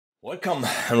Welcome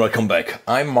and welcome back.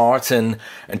 I'm Martin,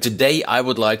 and today I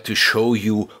would like to show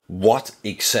you what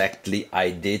exactly I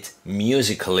did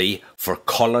musically for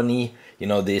Colony. You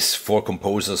know, this 4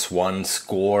 composers 1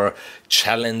 score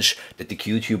challenge that the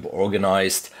YouTube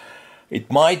organized.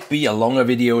 It might be a longer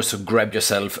video, so grab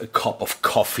yourself a cup of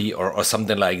coffee or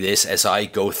something like this as I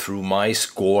go through my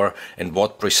score and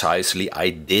what precisely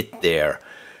I did there.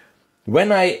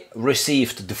 When I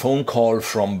received the phone call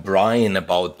from Brian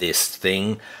about this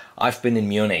thing, I've been in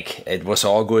Munich. It was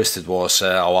August, it was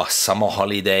our summer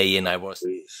holiday, and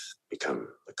We've become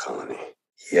the colony.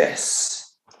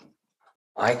 Yes.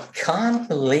 I can't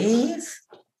believe.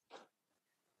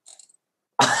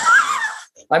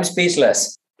 I'm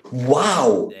speechless.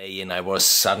 Wow. And I was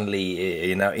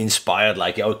suddenly, inspired,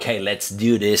 like, okay, let's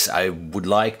do this. I would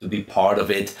like to be part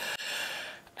of it.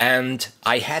 And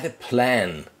I had a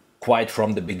plan quite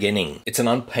from the beginning. It's an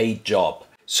unpaid job,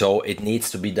 so it needs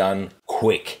to be done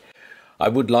quick. I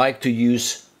would like to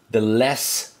use the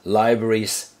less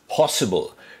libraries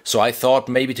possible. So I thought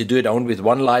maybe to do it only with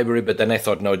 1 library, but then I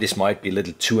thought, no, this might be a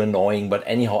little too annoying. But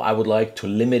anyhow, I would like to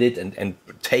limit it and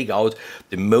take out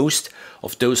the most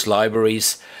of those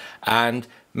libraries. And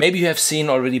maybe you have seen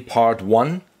already part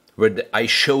 1, where I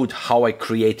showed how I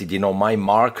created, my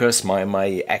markers,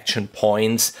 my action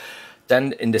points.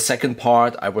 Then in the second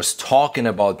part, I was talking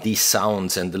about these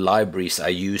sounds and the libraries I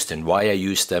used and why I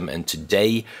used them. And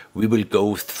today we will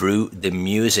go through the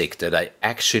music that I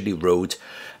actually wrote.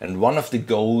 And one of the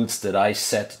goals that I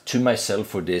set to myself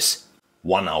for this,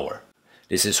 1 hour.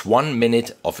 This is 1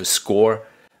 minute of a score,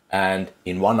 and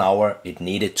in 1 hour it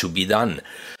needed to be done.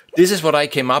 This is what I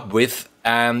came up with,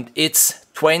 and it's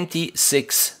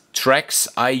 26 tracks.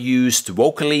 I used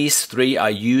Vocalese 3, I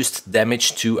used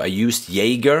Damage 2, I used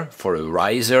Jaeger for a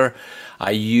riser,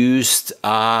 I used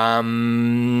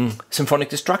Symphonic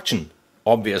Destruction,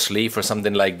 obviously, for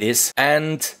something like this.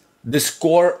 And the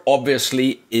score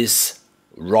obviously is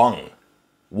wrong.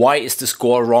 Why is the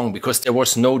score wrong? Because there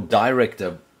was no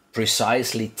director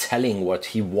precisely telling what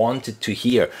he wanted to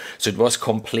hear. So it was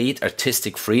complete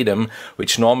artistic freedom,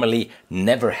 which normally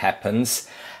never happens.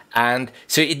 And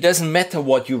so it doesn't matter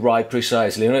what you write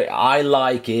precisely. I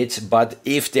like it, but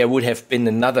if there would have been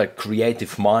another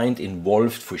creative mind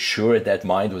involved, for sure that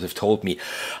mind would have told me,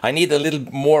 I need a little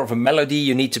more of a melody,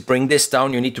 you need to bring this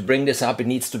down, you need to bring this up, it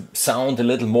needs to sound a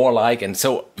little more like, and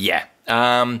so yeah,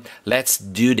 let's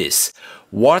do this.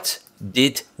 What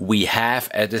did we have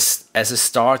as a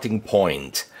starting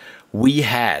point? We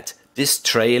had this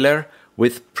trailer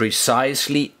with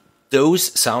precisely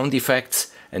those sound effects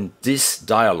and this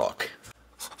dialogue.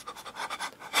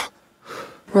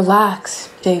 Relax,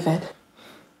 David.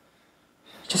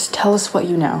 Just tell us what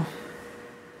you know.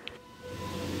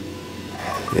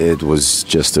 It was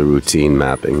just a routine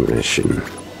mapping mission.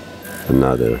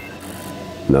 Another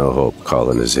no-hope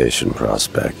colonization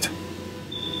prospect.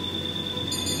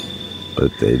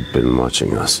 But they'd been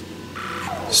watching us,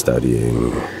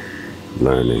 studying,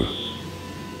 learning.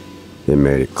 They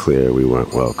made it clear we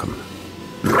weren't welcome.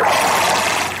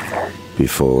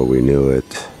 Before we knew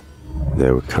it, they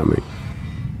were coming.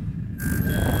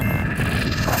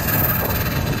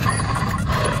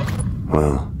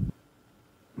 Well,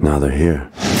 now they're here.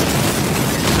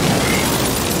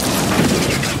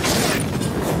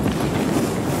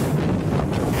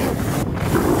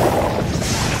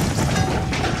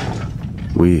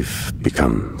 We've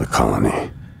become the colony.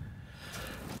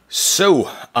 So,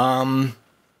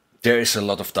 there is a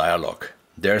lot of dialogue.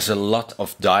 There's a lot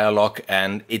of dialogue,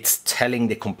 and it's telling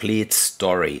the complete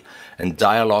story. And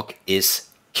dialogue is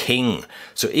king.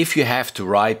 So if you have to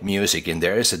write music and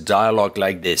there is a dialogue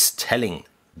like this telling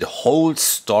the whole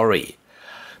story,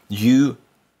 you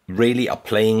really are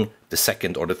playing the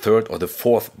second or the third or the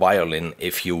fourth violin,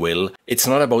 if you will. It's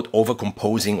not about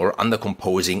overcomposing or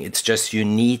undercomposing. It's just you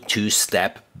need to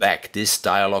step back. This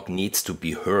dialogue needs to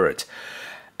be heard.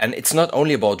 And it's not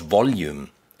only about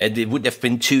volume. And it would have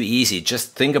been too easy.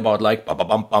 Just think about like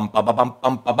ba-ba-bum, bum, ba-ba-bum,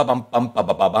 bum, ba-ba-bum, bum,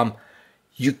 ba-ba-bum.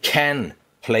 You can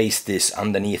place this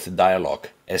underneath the dialogue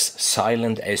as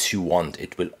silent as you want.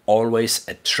 It will always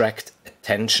attract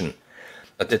attention.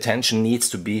 But the attention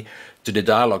needs to be to the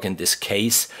dialogue in this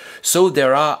case. So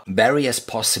there are various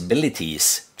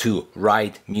possibilities to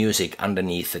write music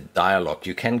underneath the dialogue.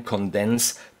 You can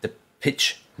condense the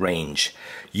pitch range.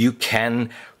 You can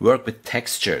work with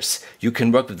textures. You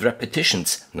can work with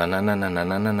repetitions. Na na na na na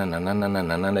na na na na na na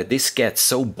na na. This gets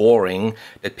so boring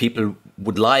that people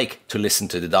would like to listen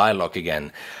to the dialogue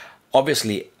again.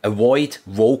 Obviously, avoid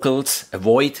vocals,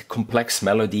 avoid complex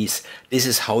melodies. This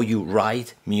is how you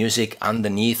write music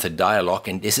underneath a dialogue,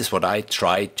 and this is what I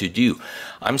try to do.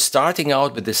 I'm starting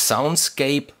out with the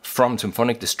soundscape from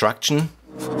Symphonic Destruction.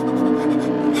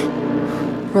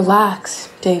 Relax,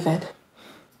 David.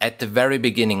 At the very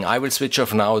beginning, I will switch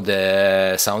off now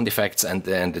the sound effects and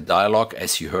the dialogue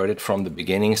as you heard it from the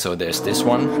beginning. So there's this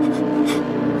one.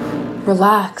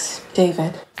 Relax,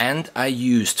 David. And I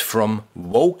used from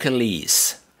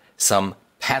Vocalese some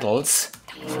pedals.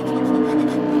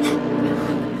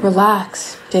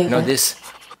 Relax, David. You know this?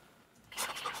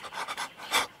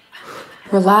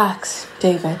 Relax,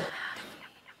 David.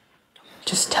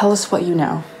 Just tell us what you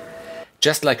know.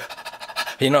 Just like,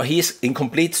 you know, he's in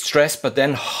complete stress, but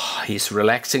then he's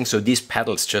relaxing. So these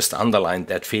pedals just underline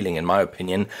that feeling, in my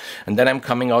opinion. And then I'm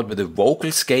coming out with a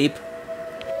vocalscape.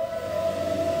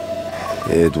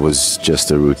 It was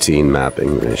just a routine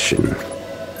mapping mission.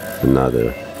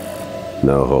 Another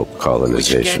no-hope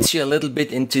colonization. Which gets you a little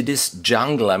bit into this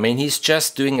jungle. I mean, he's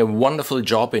just doing a wonderful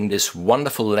job in this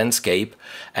wonderful landscape.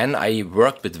 And I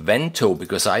worked with Vento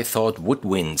because I thought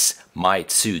woodwinds might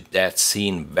suit that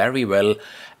scene very well.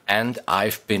 And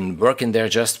I've been working there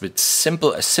just with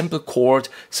a simple chord,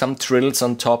 some trills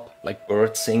on top, like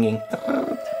birds singing.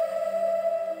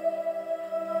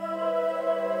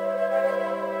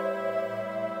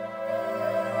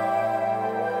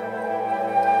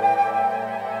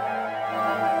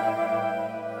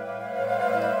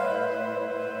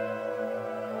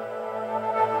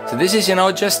 So this is, you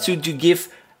know, just to give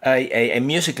a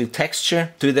musical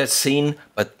texture to that scene,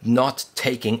 but not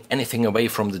taking anything away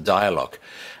from the dialogue.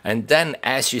 And then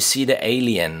as you see the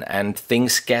alien and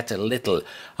things get a little,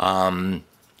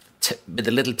 with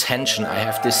a little tension, I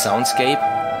have this soundscape.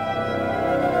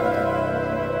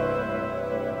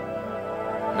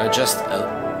 Now just a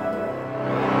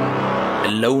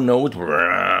low note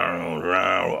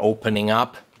opening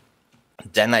up.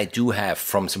 Then I do have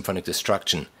from Symphonic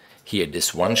Destruction here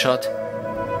this one shot.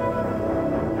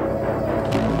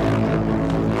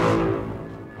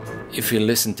 If you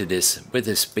listen to this with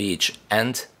the speech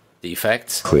and the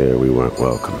effects. Clear we weren't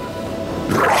welcome.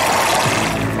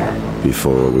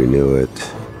 Before we knew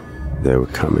it, they were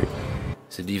coming.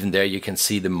 So even there you can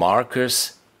see the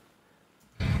markers.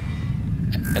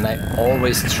 And I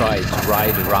always try to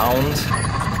ride around.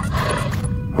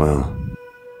 Well,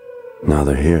 now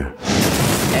they're here.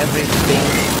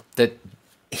 Everything that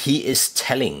he is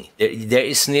telling. There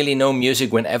is nearly no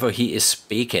music whenever he is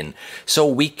speaking. So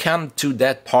we come to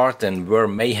that part then where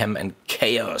mayhem and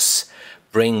chaos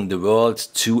bring the world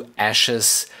to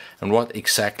ashes. And what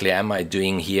exactly am I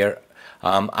doing here?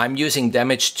 I'm using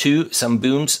damage 2, some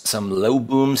booms, some low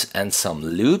booms and some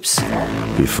loops.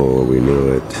 Before we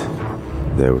knew it,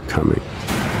 they were coming.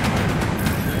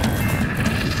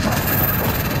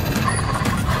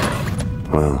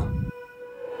 Well,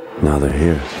 now they're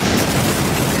here.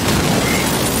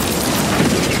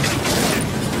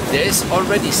 There is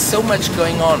already so much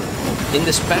going on in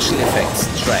the special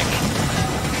effects track.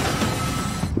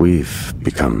 We've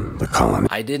become the colony.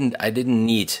 I didn't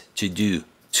need to do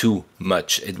too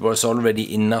much. It was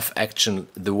already enough action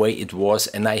the way it was,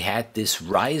 and I had this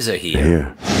riser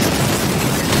here.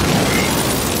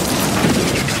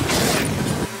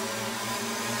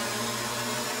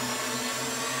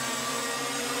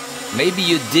 Maybe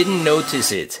you didn't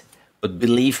notice it, but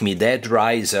believe me, that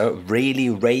riser really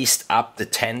raised up the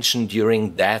tension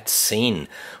during that scene.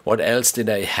 What else did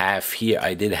I have here?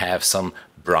 I did have some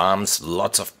Brahms,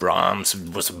 lots of Brahms.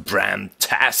 It was a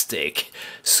Brahmtastic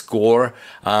score.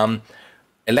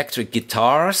 Electric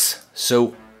guitars.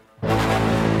 So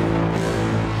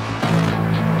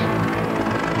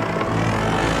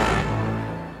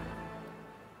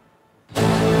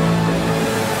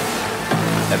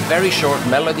a very short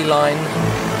melody line.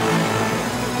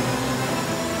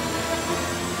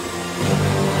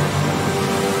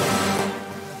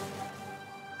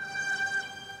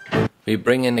 We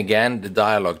bring in again the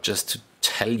dialogue just to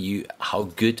tell you how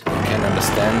good I can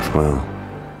understand. Well,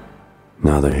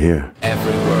 now they're here.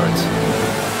 Every word.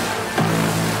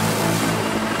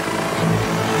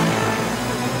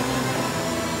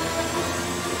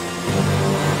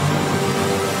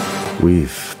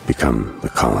 We've become the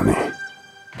colony.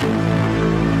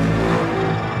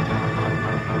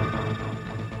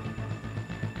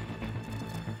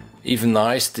 Even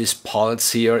nice, this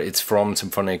pulse here, it's from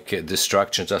Symphonic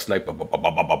Destruction, just like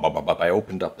I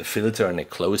opened up the filter and I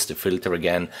closed the filter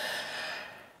again.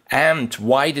 And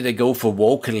why did I go for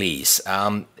Vocalese?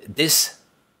 This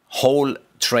whole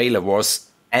trailer was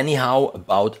anyhow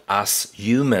about us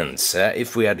humans.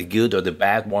 If we are the good or the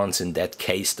bad ones, in that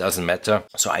case, doesn't matter.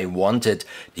 So I wanted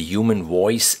the human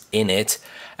voice in it,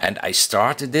 and I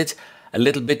started it a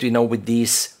little bit, you know, with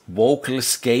these vocal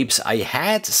scapes. I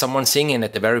had someone singing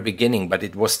at the very beginning, but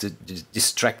it was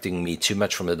distracting me too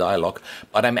much from the dialogue.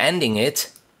 But I'm ending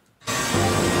it.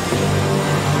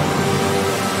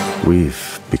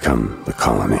 We've become the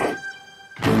colony.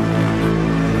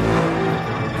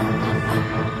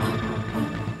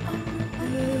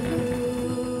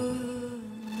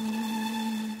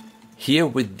 Here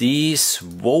with these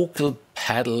vocal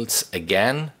pedals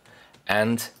again,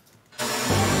 and a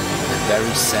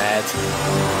very sad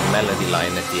melody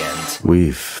line at the end.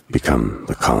 We've become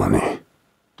the colony.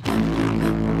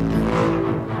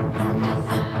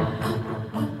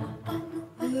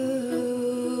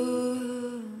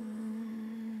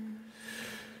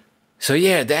 So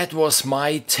yeah, that was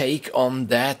my take on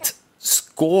that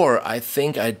score. I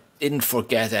think I didn't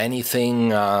forget anything.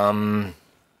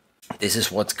 This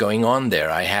is what's going on there.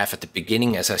 I have at the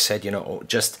beginning, as I said, you know,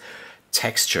 just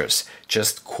textures,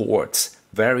 just chords,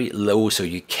 very low, so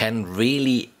you can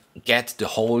really get the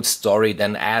whole story.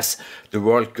 Then as the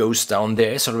world goes down,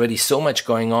 there is already so much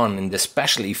going on in the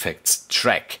special effects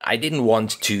track. I didn't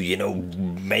want to, you know,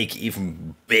 make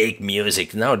even big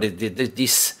music. No,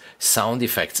 these sound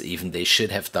effects, even, they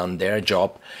should have done their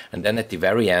job. And then at the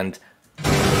very end,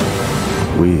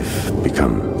 we've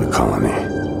become the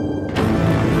colony.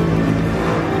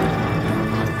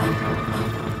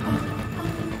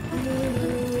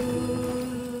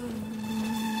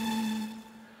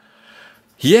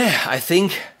 yeah, I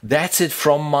think that's it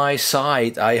from my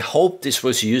side. I hope this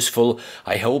was useful.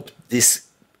 I hope this,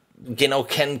 you know,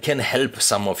 can help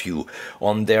some of you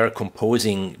on their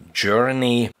composing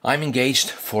journey. I'm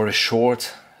engaged for a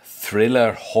short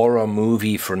thriller horror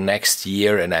movie for next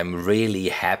year, and I'm really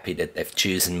happy that they've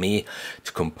chosen me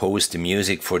to compose the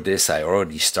music for this. I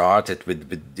already started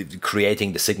with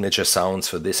creating the signature sounds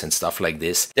for this and stuff like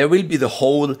this. There will be the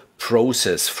whole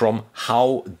process from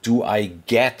how do I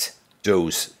get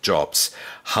those jobs,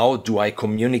 how do I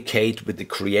communicate with the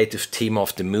creative team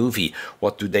of the movie,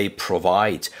 what do they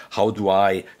provide, how do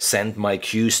I send my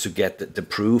cues to get the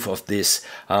proof of this,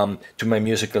 to my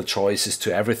musical choices,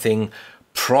 to everything.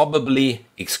 Probably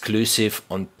exclusive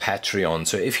on Patreon.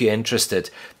 So if you're interested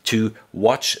to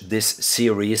watch this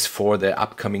series for the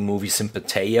upcoming movie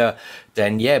Sympatheia,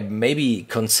 then yeah, maybe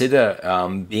consider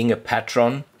being a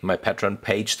patron. My Patreon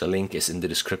page, the link is in the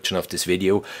description of this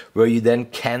video, where you then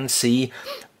can see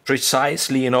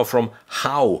precisely, you know, from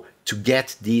how to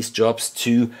get these jobs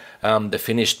to the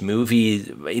finished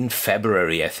movie. In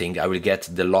February, I think I will get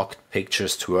the locked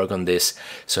pictures to work on this.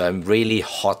 So I'm really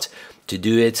hot to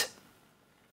do it.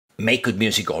 Make good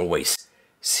music always.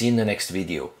 See you in the next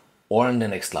video or in the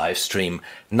next live stream.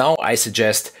 Now I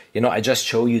suggest, you know, I just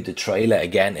show you the trailer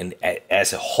again, and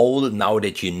as a whole, now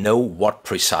that you know what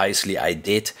precisely I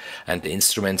did and the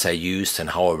instruments I used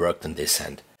and how I worked on this,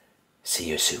 and see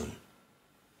you soon.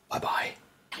 Bye-bye.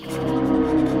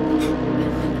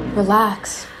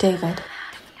 Relax, David.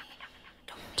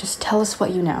 Just tell us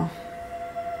what you know.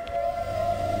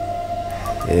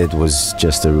 It was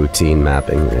just a routine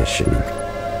mapping mission.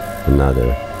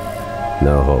 Another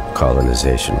no-hope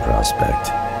colonization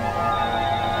prospect.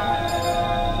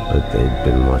 But they'd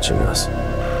been watching us,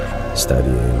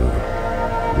 studying,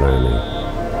 learning.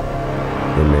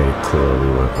 They made it clear we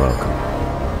weren't welcome.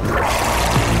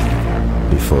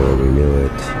 Before we knew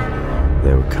it,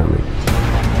 they were coming.